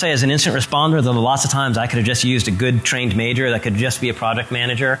 I'll tell you, as an incident responder, there are lots of times I could have just used a good trained major that could just be a project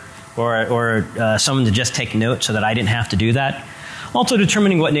manager or someone to just take notes so that I didn't have to do that. Also,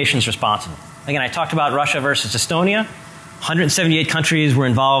 determining what nation's responsible. Again, I talked about Russia versus Estonia. 178 countries were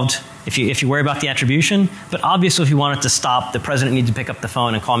involved if you worry about the attribution. But obviously, if you want it to stop, the president needs to pick up the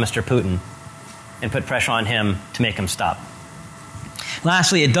phone and call Mr. Putin and put pressure on him to make him stop.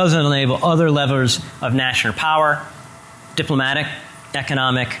 Lastly, it does enable other levers of national power, diplomatic,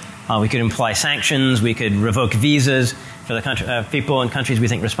 economic. We could imply sanctions. We could revoke visas for the people in countries we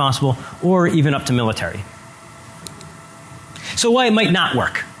think responsible, or even up to military. So why it might not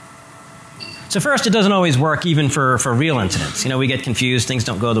work? So first, it doesn't always work even for real incidents. We get confused. Things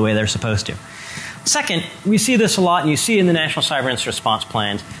don't go the way they're supposed to. Second, we see this a lot, and you see in the National Cyber Incident Response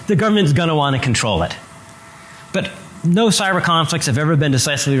Plans, the government's going to want to control it. But no cyber conflicts have ever been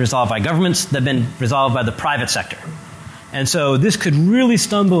decisively resolved by governments. They've been resolved by the private sector. And so this could really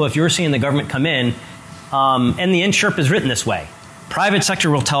stumble if you're seeing the government come in, and the NSHRP is written this way. Private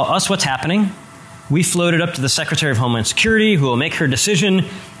sector will tell us what's happening. We float it up to the Secretary of Homeland Security, who will make her decision,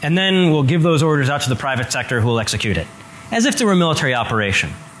 and then we'll give those orders out to the private sector, who will execute it. As if they were a military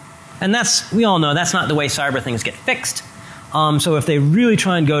operation. And we all know that's not the way cyber things get fixed. So if they really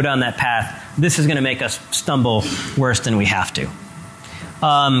try and go down that path, this is going to make us stumble worse than we have to.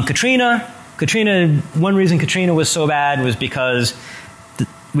 Katrina, one reason Katrina was so bad was because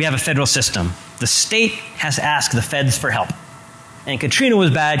we have a federal system. The state has to ask the feds for help. And Katrina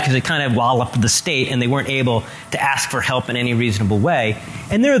was bad because it kind of walloped the state and they weren't able to ask for help in any reasonable way.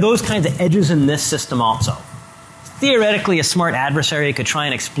 And there are those kinds of edges in this system also. Theoretically, a smart adversary could try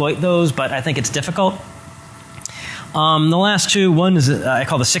and exploit those, but I think it's difficult. The last two, one is I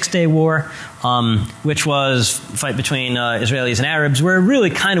call the Six-Day War, which was a fight between Israelis and Arabs, where it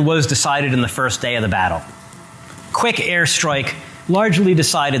really kind of was decided in the first day of the battle. Quick airstrike largely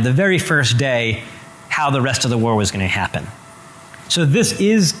decided the very first day how the rest of the war was going to happen. So this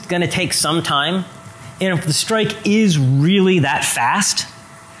is going to take some time, and if the strike is really that fast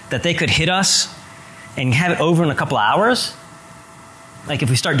that they could hit us and have it over in a couple hours, like if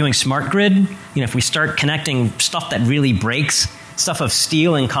we start doing smart grid, if we start connecting stuff that really breaks, stuff of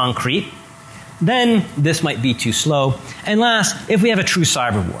steel and concrete, then this might be too slow. And last, if we have a true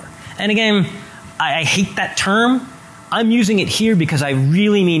cyber war. And again, I hate that term. I'm using it here because I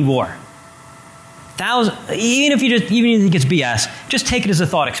really mean war. Even if you think it's BS, just take it as a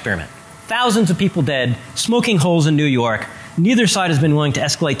thought experiment. Thousands of people dead, smoking holes in New York. Neither side has been willing to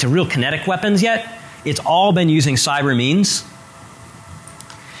escalate to real kinetic weapons yet. It's all been using cyber means.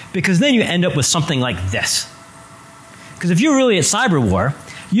 Because then you end up with something like this. Because if you're really at cyber war,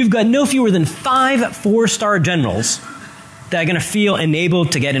 you've got no fewer than 5 four-star generals that are going to feel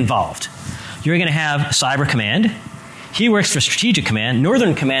enabled to get involved. You're going to have Cyber Command. He works for Strategic Command.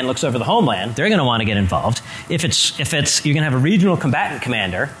 Northern Command looks over the homeland. They're going to want to get involved. If it's you're going to have a regional combatant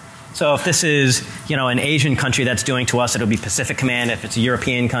commander. So if this is, an Asian country that's doing to us, it'll be Pacific Command. If it's a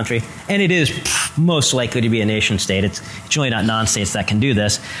European country, and it is most likely to be a nation state. It's really not non-states that can do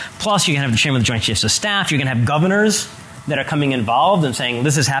this. Plus, you're going to have the Chairman of the Joint Chiefs of Staff. You're going to have governors that are coming involved and saying,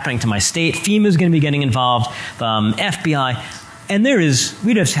 this is happening to my state. FEMA is going to be getting involved. FBI. And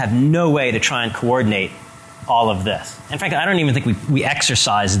we just have no way to try and coordinate all of this. In fact, I don't even think we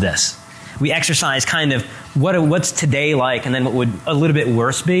exercise this. We exercise kind of what's today like, and then what would a little bit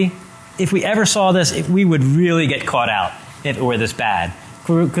worse be. If we ever saw this, we would really get caught out if it were this bad,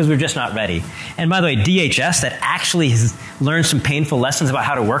 because we're just not ready. And by the way, DHS, that actually has learned some painful lessons about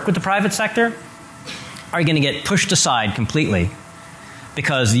how to work with the private sector, are going to get pushed aside completely,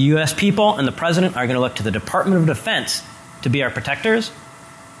 because the U.S. people and the president are going to look to the Department of Defense to be our protectors.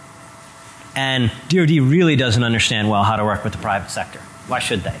 And DoD really doesn't understand well how to work with the private sector. Why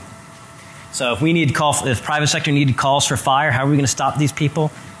should they? So if if private sector needed calls for fire, how are we going to stop these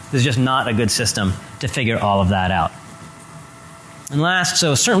people? There's just not a good system to figure all of that out. And last,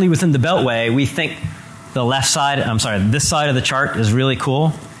 so certainly within the Beltway, we think this side of the chart is really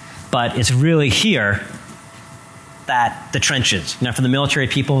cool, but it's really here that the trenches. Now for the military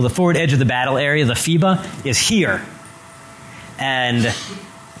people, the forward edge of the battle area, the FIBA, is here. And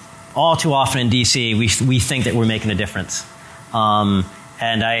all too often in DC, we think that we're making a difference.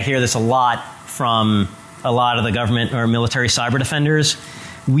 And I hear this a lot from a lot of the government or military cyber defenders.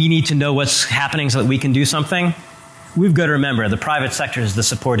 We need to know what's happening so that we can do something. We've got to remember the private sector is the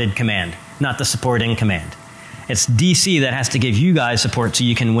supported command, not the supporting command. It's DC that has to give you guys support so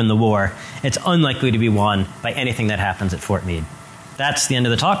you can win the war. It's unlikely to be won by anything that happens at Fort Meade. That's the end of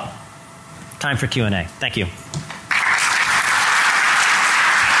the talk. Time for Q&A. Thank you.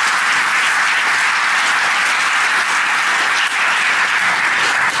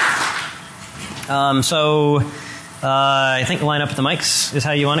 I think line up the mics is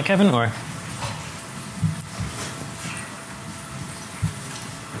how you want it, Kevin, or?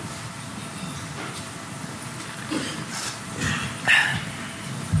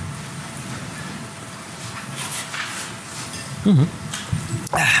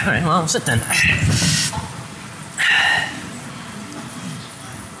 All right, well, sit then.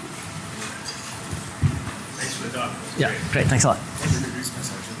 Thanks for the talk. Yeah, great, thanks a lot.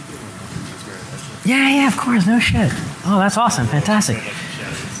 Yeah, of course, no shit. Oh, that's awesome, fantastic.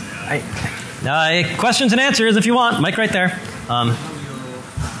 Questions and answers if you want, mic right there.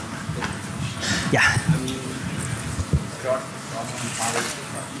 Yeah.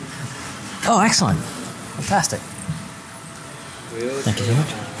 Oh, excellent. Fantastic. Thank you so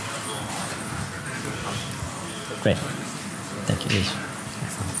much. Great. Thank you.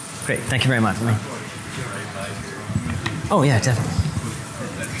 Great, thank you very much. Oh, yeah, definitely.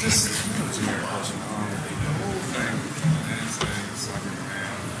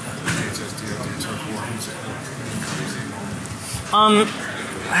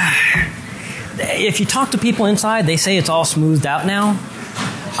 If you talk to people inside, they say it's all smoothed out now.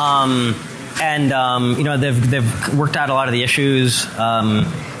 you know, they've worked out a lot of the issues.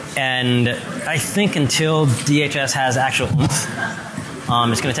 And I think until DHS has actual oomph,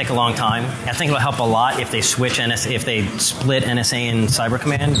 it's going to take a long time. I think it'll help a lot if they switch if they split NSA and Cyber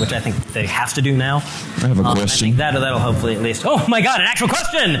Command, which I think they have to do now. I have a question. I think that'll hopefully at least. Oh my God, an actual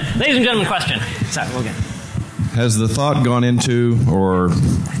question, ladies and gentlemen, question. Sorry, we'll get. Has the thought gone into or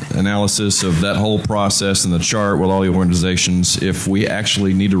analysis of that whole process and the chart with all the organizations if we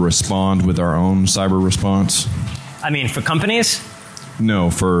actually need to respond with our own cyber response? I mean, for companies?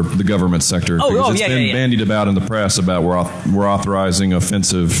 No, for the government sector. Because it's been bandied about in the press about we're authorizing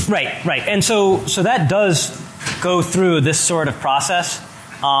offensive. Right. And so that does go through this sort of process.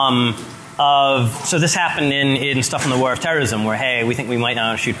 So this happened in stuff on the war of terrorism where, hey, we think we might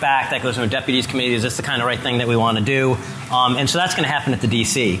not shoot back. That goes to a deputies committee. Is this the kind of right thing that we want to do? And so that's going to happen at the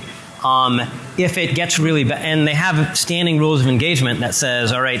DC. If it gets really bad, and they have standing rules of engagement that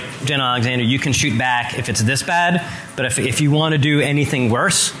says, all right, General Alexander, you can shoot back if it's this bad, but if you want to do anything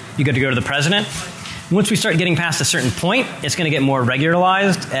worse, you got to go to the president. Once we start getting past a certain point, it's going to get more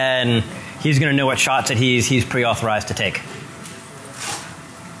regularized, and he's going to know what shots that he's pre-authorized to take.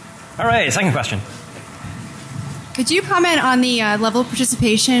 All right, second question. Could you comment on the level of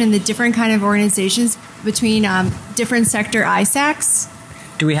participation in the different kind of organizations between different sector ISACs?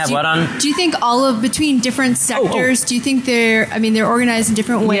 Do we have what on? Do you think between different sectors? Do you think they're organized in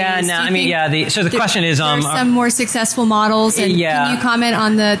different ways? Yeah, no, so the question is, there are some more successful models, and can you comment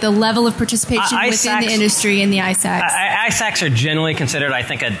on the level of participation within the industry in the ISACs? ISACs are generally considered, I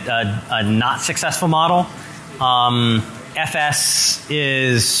think, a not successful model. FS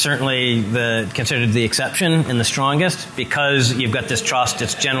is certainly considered the exception and the strongest because you've got this trust.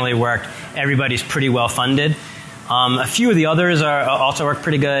 It's generally worked. Everybody's pretty well funded. A few of the others also work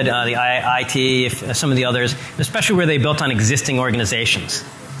pretty good. The IT, some of the others, especially where they built on existing organizations.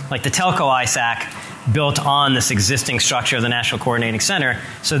 Like the Telco ISAC built on this existing structure of the National Coordinating Center,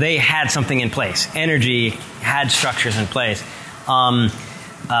 so they had something in place. Energy had structures in place. But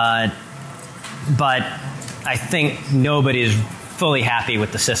I think nobody is fully happy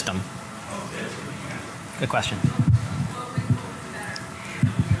with the system. Good question.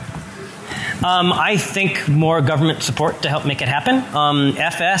 I think more government support to help make it happen.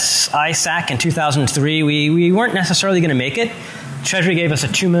 FS, ISAC in 2003, we weren't necessarily going to make it. Treasury gave us a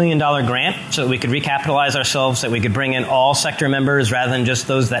 $2 million grant so that we could recapitalize ourselves, that we could bring in all sector members rather than just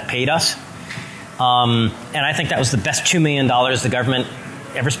those that paid us. And I think that was the best $2 million the government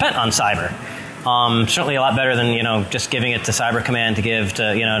ever spent on cyber. Certainly a lot better than, just giving it to Cyber Command to give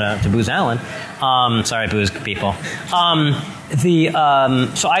to Booz Allen. Sorry, Booz people.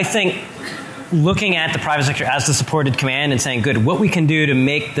 So I think looking at the private sector as the supported command and saying, good, what we can do to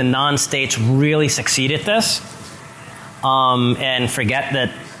make the non-states really succeed at this, and forget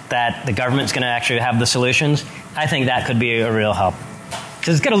that the government's going to actually have the solutions, I think that could be a real help.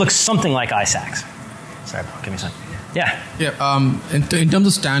 Because it's got to look something like ISACs. Sorry, give me a second. Yeah. In terms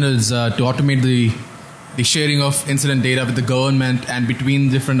of standards to automate the sharing of incident data with the government and between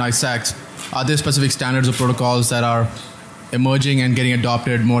different ISACs, are there specific standards or protocols that are emerging and getting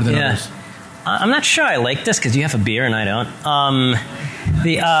adopted more than others? I'm not sure I like this because you have a beer and I don't.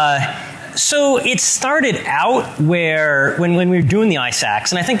 So it started out where when we were doing the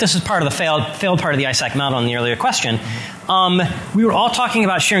ISACs, and I think this is part of the failed part of the ISAC model in the earlier question, we were all talking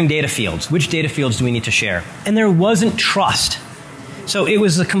about sharing data fields. Which data fields do we need to share? And there wasn't trust. So it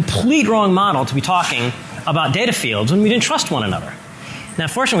was a complete wrong model to be talking about data fields when we didn't trust one another. Now,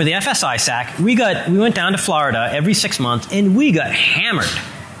 fortunately, with the FS ISAC, we went down to Florida every 6 months, and we got hammered,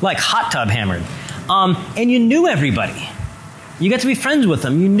 like hot tub hammered. And you knew everybody. You got to be friends with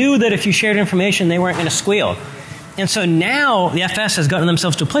them. You knew that if you shared information, they weren't going to squeal. And so now the FS has gotten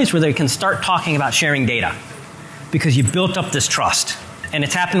themselves to a place where they can start talking about sharing data because you built up this trust. And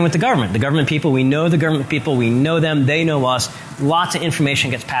it's happening with the government. The government people, we know the government people, we know them, they know us. Lots of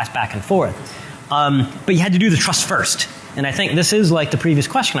information gets passed back and forth. But you had to do the trust first. And I think this is like the previous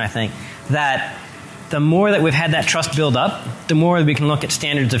question, I think, that the more that we've had that trust build up, the more we can look at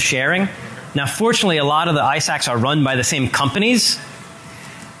standards of sharing. Now, fortunately, a lot of the ISACs are run by the same companies.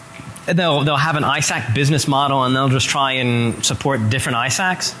 They'll have an ISAC business model, and they'll just try and support different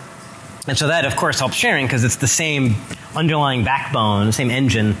ISACs. And so that, of course, helps sharing because it's the same underlying backbone, the same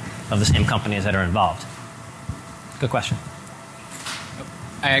engine of the same companies that are involved. Good question.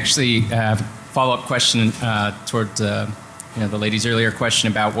 I actually have a follow-up question toward the lady's earlier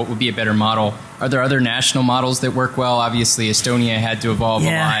question about what would be a better model. Are there other national models that work well? Obviously, Estonia had to evolve a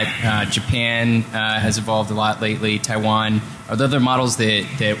lot. Japan has evolved a lot lately. Taiwan. Are there other models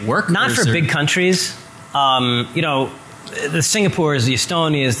that work? Not for big countries. the Singapores, the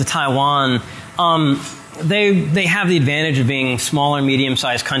Estonias, the Taiwan, they have the advantage of being smaller,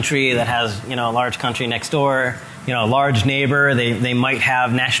 medium-sized country that has, a large country next door, a large neighbor. They might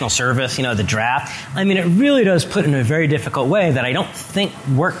have national service, the draft. I mean, it really does put in a very difficult way that I don't think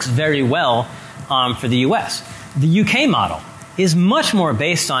works very well for the U.S. The UK model is much more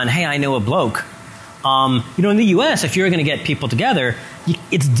based on, hey, I know a bloke. In the U.S., if you're going to get people together,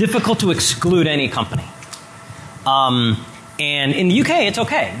 it's difficult to exclude any company. And in the UK, it's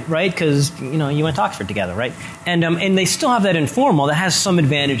okay, right? Because, you went to Oxford together, right? And they still have that informal that has some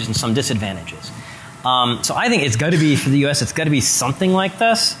advantages and some disadvantages. So I think it's got to be, for the US, it's got to be something like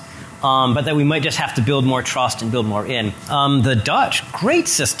this, but that we might just have to build more trust and build more in. The Dutch, great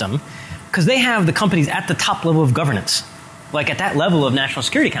system, because they have the companies at the top level of governance. Like at that level of National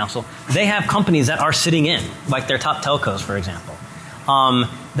Security Council, they have companies that are sitting in, like their top telcos, for example,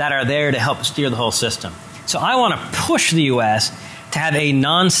 that are there to help steer the whole system. So I want to push the U.S. to have a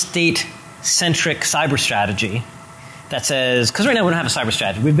non-state-centric cyber strategy that says, because right now we don't have a cyber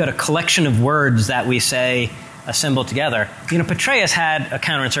strategy. We've got a collection of words that we say assembled together. Petraeus had a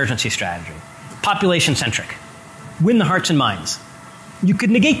counterinsurgency strategy, population-centric, win the hearts and minds. You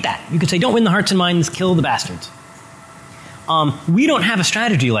could negate that. You could say, don't win the hearts and minds, kill the bastards. We don't have a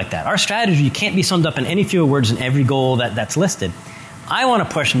strategy like that. Our strategy can't be summed up in any fewer words in every goal that's listed. I want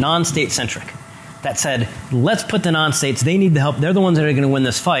to push non-state-centric. That said, let's put the non-states, they need the help. They're the ones that are going to win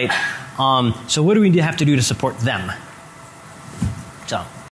this fight. So what do we have to do to support them? So